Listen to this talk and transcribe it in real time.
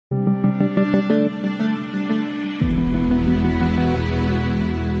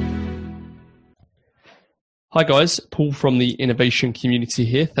Hi guys, Paul from the innovation community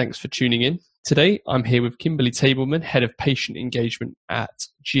here. Thanks for tuning in. Today I'm here with Kimberly Tableman, Head of Patient Engagement at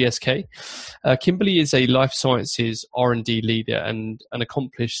GSK. Kimberly is a life sciences R&D leader and an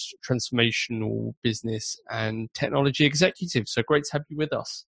accomplished transformational business and technology executive. So great to have you with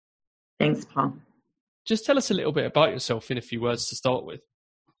us. Thanks, Paul. Just tell us a little bit about yourself in a few words to start with.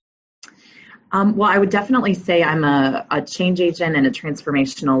 Well, I would definitely say I'm a change agent and a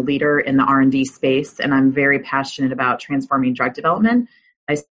transformational leader in the R&D space, and I'm very passionate about transforming drug development.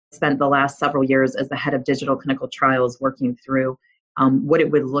 I spent the last several years as the head of digital clinical trials working through what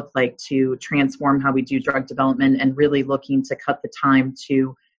it would look like to transform how we do drug development and really looking to cut the time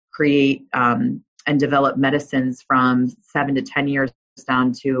to create and develop medicines from 7 to 10 years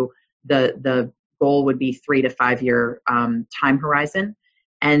down to the goal would be 3 to 5 year time horizon.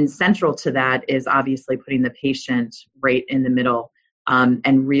 And central to that is obviously putting the patient right in the middle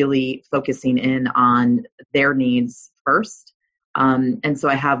and really focusing in on their needs first. And so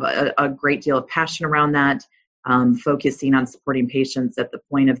I have a great deal of passion around that, focusing on supporting patients at the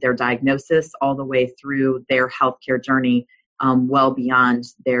point of their diagnosis all the way through their healthcare journey, well beyond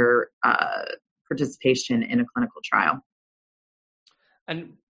their participation in a clinical trial.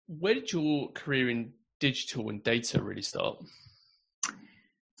 And where did your career in digital and data really start?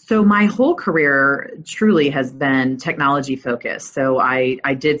 So my whole career truly has been technology focused. So I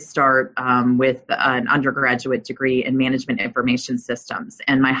did start with an undergraduate degree in management information systems.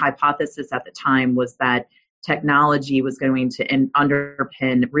 And my hypothesis at the time was that technology was going to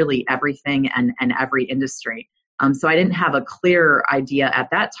underpin really everything and every industry. So I didn't have a clear idea at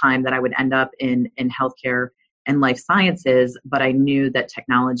that time that I would end up in healthcare and life sciences, but I knew that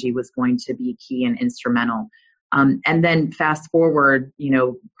technology was going to be key and instrumental. And then fast forward,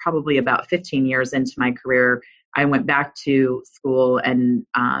 probably about 15 years into my career, I went back to school and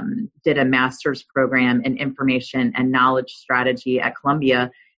did a master's program in information and knowledge strategy at Columbia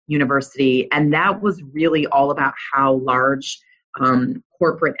University. And that was really all about how large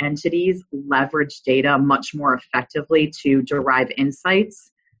corporate entities leverage data much more effectively to derive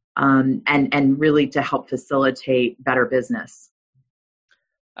insights and really to help facilitate better business.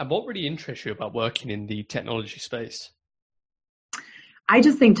 And what really interests you about working in the technology space? I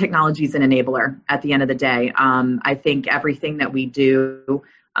just think technology is an enabler at the end of the day. I think everything that we do,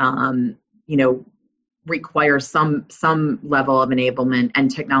 requires some level of enablement,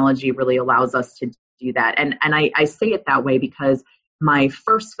 and technology really allows us to do that. And I say it that way because my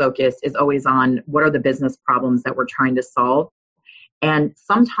first focus is always on what are the business problems that we're trying to solve. And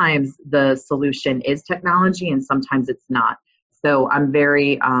sometimes the solution is technology and sometimes it's not. So I'm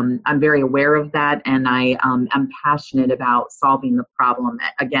very aware of that, and I am passionate about solving the problem.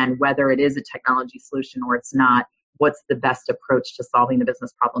 Again, whether it is a technology solution or it's not, what's the best approach to solving the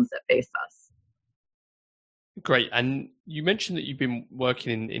business problems that face us? Great. And you mentioned that you've been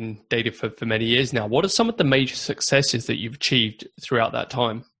working in data for many years now. What are some of the major successes that you've achieved throughout that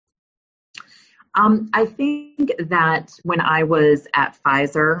time? I think that when I was at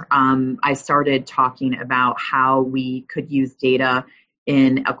Pfizer, I started talking about how we could use data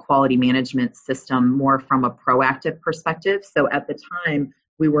in a quality management system more from a proactive perspective. So at the time,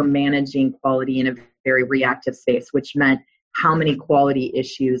 we were managing quality in a very reactive space, which meant how many quality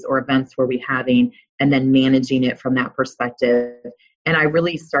issues or events were we having, and then managing it from that perspective. And I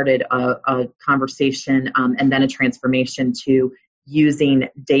really started a conversation and then a transformation to using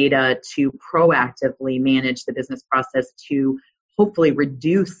data to proactively manage the business process to hopefully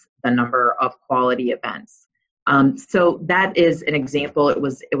reduce the number of quality events. So that is an example. It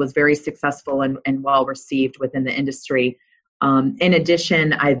was very successful and well received within the industry. In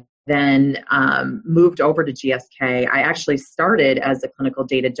addition, I then moved over to GSK. I actually started as a clinical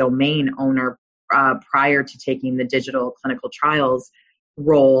data domain owner prior to taking the digital clinical trials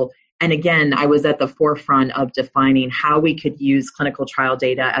role. And again, I was at the forefront of defining how we could use clinical trial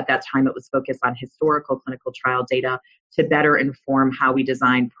data. At that time, it was focused on historical clinical trial data to better inform how we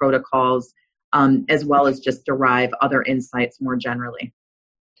design protocols, as well as just derive other insights more generally.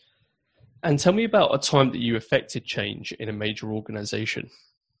 And tell me about a time that you affected change in a major organization.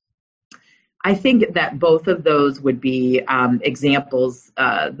 I think that both of those would be examples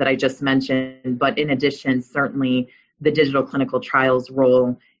that I just mentioned, but in addition, certainly the digital clinical trials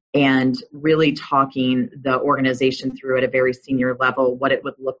role and really talking the organization through at a very senior level what it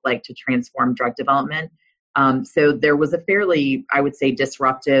would look like to transform drug development. So there was a fairly, I would say,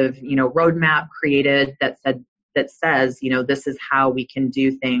 disruptive, roadmap created that says, this is how we can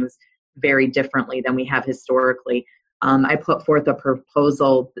do things very differently than we have historically. I put forth a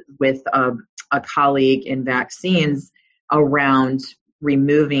proposal with a colleague in vaccines around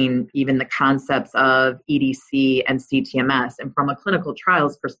removing even the concepts of EDC and CTMS. And from a clinical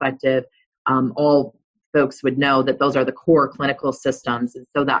trials perspective, all folks would know that those are the core clinical systems. And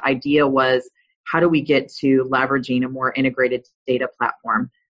so the idea was, how do we get to leveraging a more integrated data platform?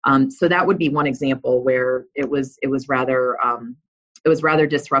 So that would be one example where it was rather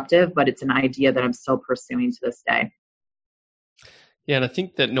disruptive, but it's an idea that I'm still pursuing to this day. Yeah, and I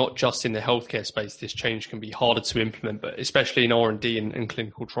think that not just in the healthcare space, this change can be harder to implement, but especially in R&D and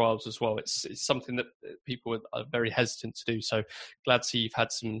clinical trials as well. It's something that people are very hesitant to do. So glad to see you've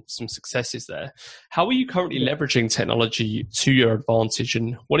had some successes there. How are you currently leveraging technology to your advantage,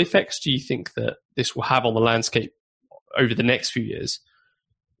 and what effects do you think that this will have on the landscape over the next few years?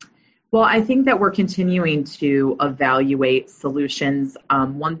 Well, I think that we're continuing to evaluate solutions.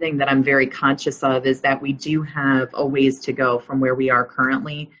 One thing that I'm very conscious of is that we do have a ways to go from where we are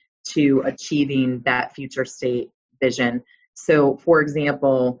currently to achieving that future state vision. So, for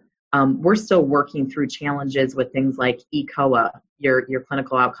example, we're still working through challenges with things like ECOA, your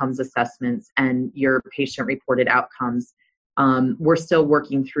clinical outcomes assessments, and your patient-reported outcomes. We're still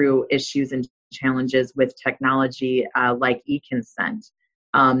working through issues and challenges with technology like e-consent.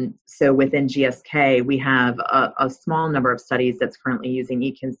 So within GSK, we have a small number of studies that's currently using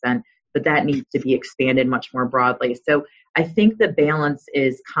e-consent, but that needs to be expanded much more broadly. So I think the balance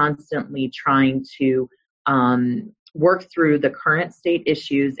is constantly trying to work through the current state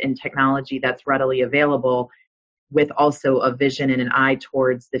issues in technology that's readily available, with also a vision and an eye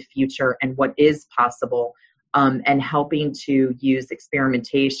towards the future and what is possible, and helping to use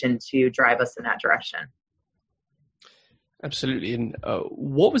experimentation to drive us in that direction. Absolutely. And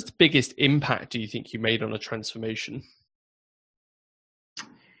what was the biggest impact, do you think, you made on a transformation?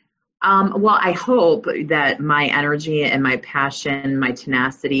 Well, I hope that my energy and my passion, my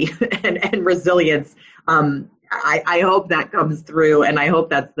tenacity and resilience, I hope that comes through, and I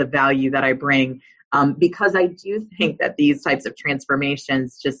hope that's the value that I bring, because I do think that these types of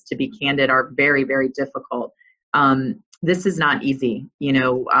transformations, just to be candid, are very, very difficult. This is not easy.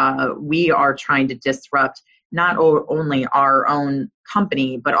 We are trying to disrupt not only our own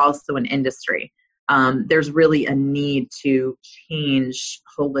company, but also an industry. There's really a need to change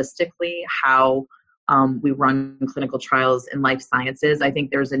holistically how we run clinical trials in life sciences. I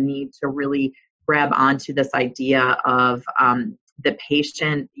think there's a need to really grab onto this idea of the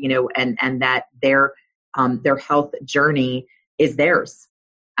patient, and that their health journey is theirs.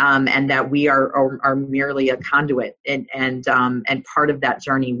 And that we are merely a conduit and part of that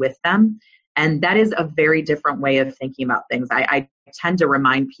journey with them. And that is a very different way of thinking about things. I tend to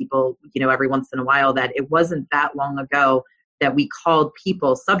remind people, every once in a while, that it wasn't that long ago that we called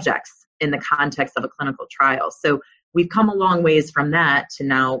people subjects in the context of a clinical trial. So we've come a long ways from that to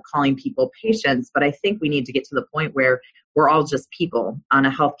now calling people patients. But I think we need to get to the point where we're all just people on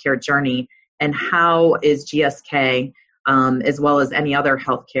a healthcare journey. And how is GSK, as well as any other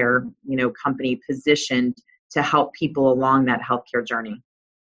healthcare, company, positioned to help people along that healthcare journey?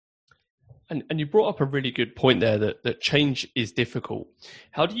 And you brought up a really good point there that change is difficult.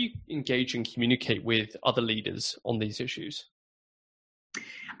 How do you engage and communicate with other leaders on these issues?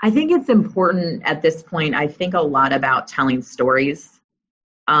 I think it's important at this point. I think a lot about telling stories.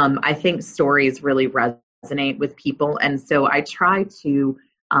 I think stories really resonate with people. And so I try to,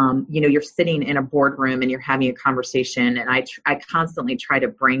 you're sitting in a boardroom and you're having a conversation, and I constantly try to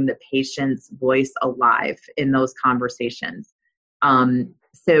bring the patient's voice alive in those conversations.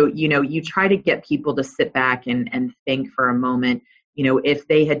 So, you try to get people to sit back and think for a moment, if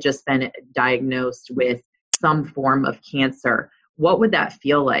they had just been diagnosed with some form of cancer, what would that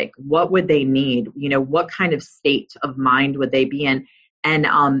feel like? What would they need? What kind of state of mind would they be in? And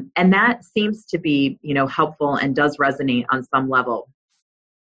that seems to be, helpful and does resonate on some level.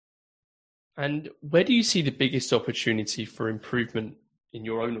 And where do you see the biggest opportunity for improvement in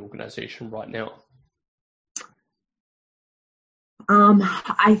your own organization right now?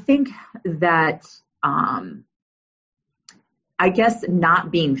 I think that, I guess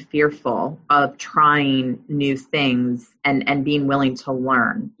not being fearful of trying new things and being willing to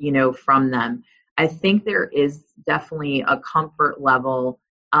learn, from them. I think there is definitely a comfort level,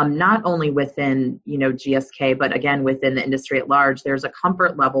 not only within, GSK, but again, within the industry at large. There's a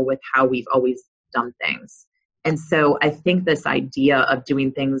comfort level with how we've always done things. And so I think this idea of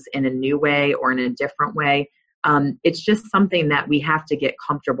doing things in a new way or in a different way, it's just something that we have to get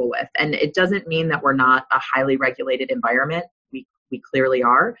comfortable with. And it doesn't mean that we're not a highly regulated environment. We clearly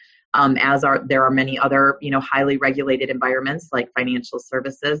are, there are many other, highly regulated environments like financial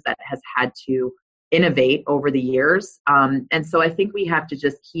services that has had to innovate over the years. And so I think we have to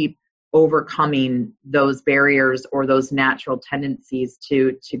just keep overcoming those barriers or those natural tendencies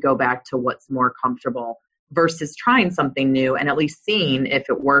to go back to what's more comfortable versus trying something new and at least seeing if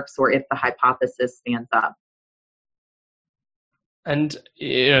it works or if the hypothesis stands up. And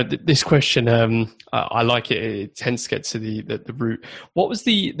this question, I like it. It tends to get to the root. What was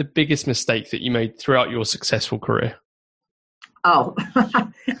the biggest mistake that you made throughout your successful career? Oh,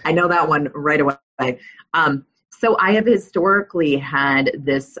 I know that one right away. So I have historically had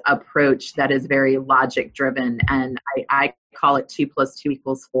this approach that is very logic driven, and I call it 2 + 2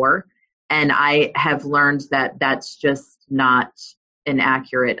 = 4. And I have learned that that's just not an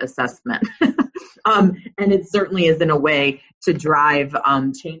accurate assessment. And it certainly isn't a way to drive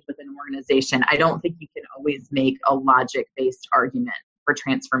change within an organization. I don't think you can always make a logic-based argument for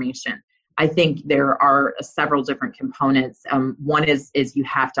transformation. I think there are several different components. One is you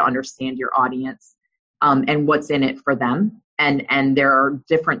have to understand your audience and what's in it for them. And there are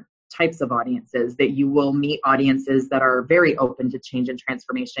different types of audiences that you will meet audiences that are very open to change and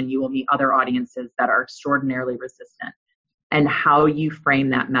transformation. You will meet other audiences that are extraordinarily resistant. And how you frame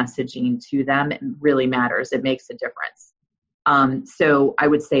that messaging to them really matters. It makes a difference. So I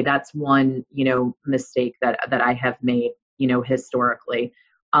would say that's one, mistake that I have made, historically.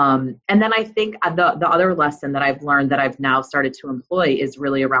 And then I think the other lesson that I've learned that I've now started to employ is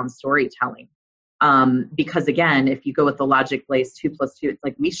really around storytelling. Because again, if you go with the logic-based 2 + 2, it's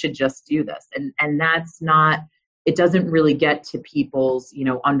like, we should just do this. And that's not, it doesn't really get to people's,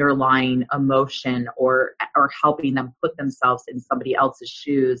 underlying emotion or helping them put themselves in somebody else's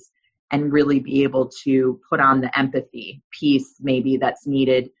shoes and really be able to put on the empathy piece maybe that's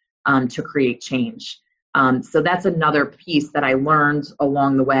needed to create change. So that's another piece that I learned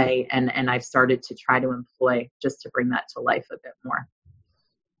along the way, and I've started to try to employ just to bring that to life a bit more.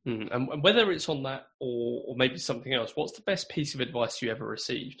 And whether it's on that or maybe something else, what's the best piece of advice you ever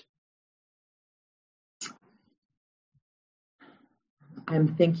received?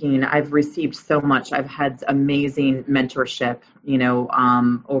 I'm thinking I've received so much. I've had amazing mentorship,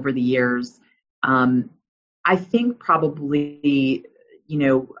 over the years. I think probably,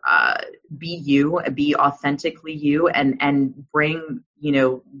 be you, be authentically you, and bring,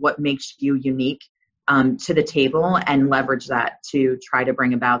 what makes you unique to the table and leverage that to try to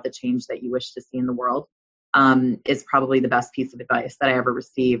bring about the change that you wish to see in the world is probably the best piece of advice that I ever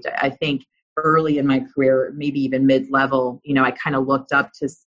received. I think early in my career, maybe even mid-level, I kind of looked up to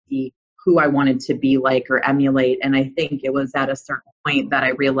see who I wanted to be like or emulate. And I think it was at a certain point that I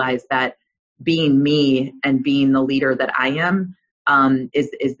realized that being me and being the leader that I am is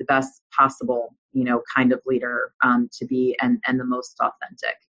the best possible, kind of leader to be and the most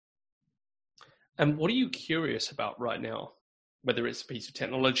authentic. And what are you curious about right now, whether it's a piece of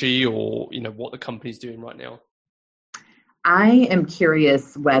technology or, what the company's doing right now? I am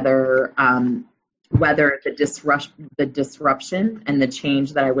curious whether the disruption and the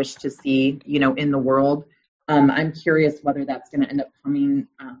change that I wish to see, in the world, I'm curious whether that's going to end up coming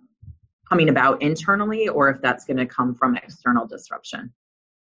about internally or if that's going to come from external disruption.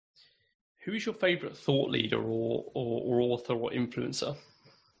 Who is your favorite thought leader or author or influencer?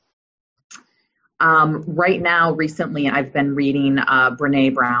 Right now, recently, I've been reading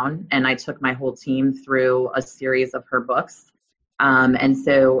Brené Brown, and I took my whole team through a series of her books. And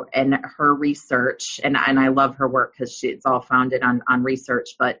her research, and I love her work because it's all founded on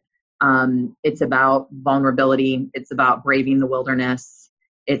research, but it's about vulnerability. It's about braving the wilderness.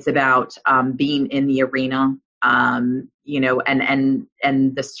 It's about being in the arena, and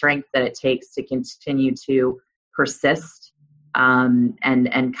the strength that it takes to continue to persist. And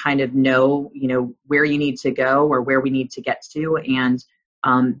kind of know, where you need to go or where we need to get to and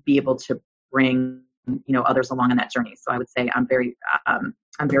be able to bring, others along on that journey. So I would say I'm very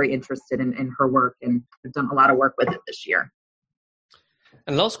interested in her work, and I've done a lot of work with it this year.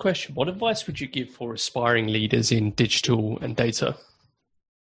 And last question, what advice would you give for aspiring leaders in digital and data?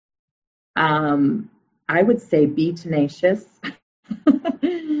 I would say be tenacious.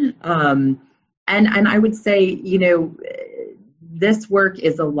 And I would say, this work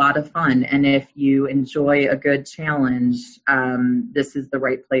is a lot of fun, and if you enjoy a good challenge, this is the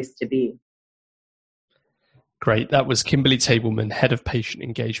right place to be. Great. That was Kimberly Tableman, Head of Patient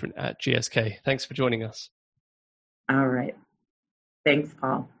Engagement at GSK. Thanks for joining us. All right. Thanks,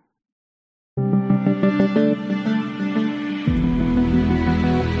 Paul.